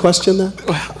really question that?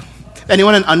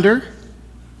 Anyone an under?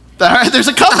 All right, there's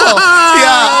a couple.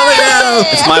 Yeah.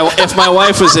 If my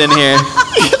wife was in here,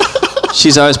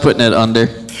 she's always putting it under.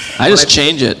 I just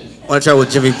change it. When I travel with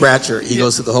Jimmy Bratcher, he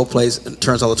goes through the whole place and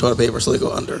turns all the toilet paper so they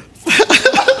go under.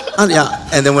 Yeah,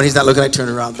 and then when he's not looking, I turn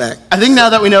around back. I think now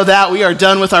that we know that, we are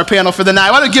done with our panel for the night.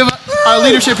 I want to give our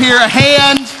leadership here a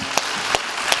hand.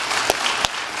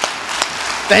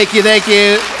 Thank you, thank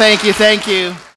you, thank you, thank you.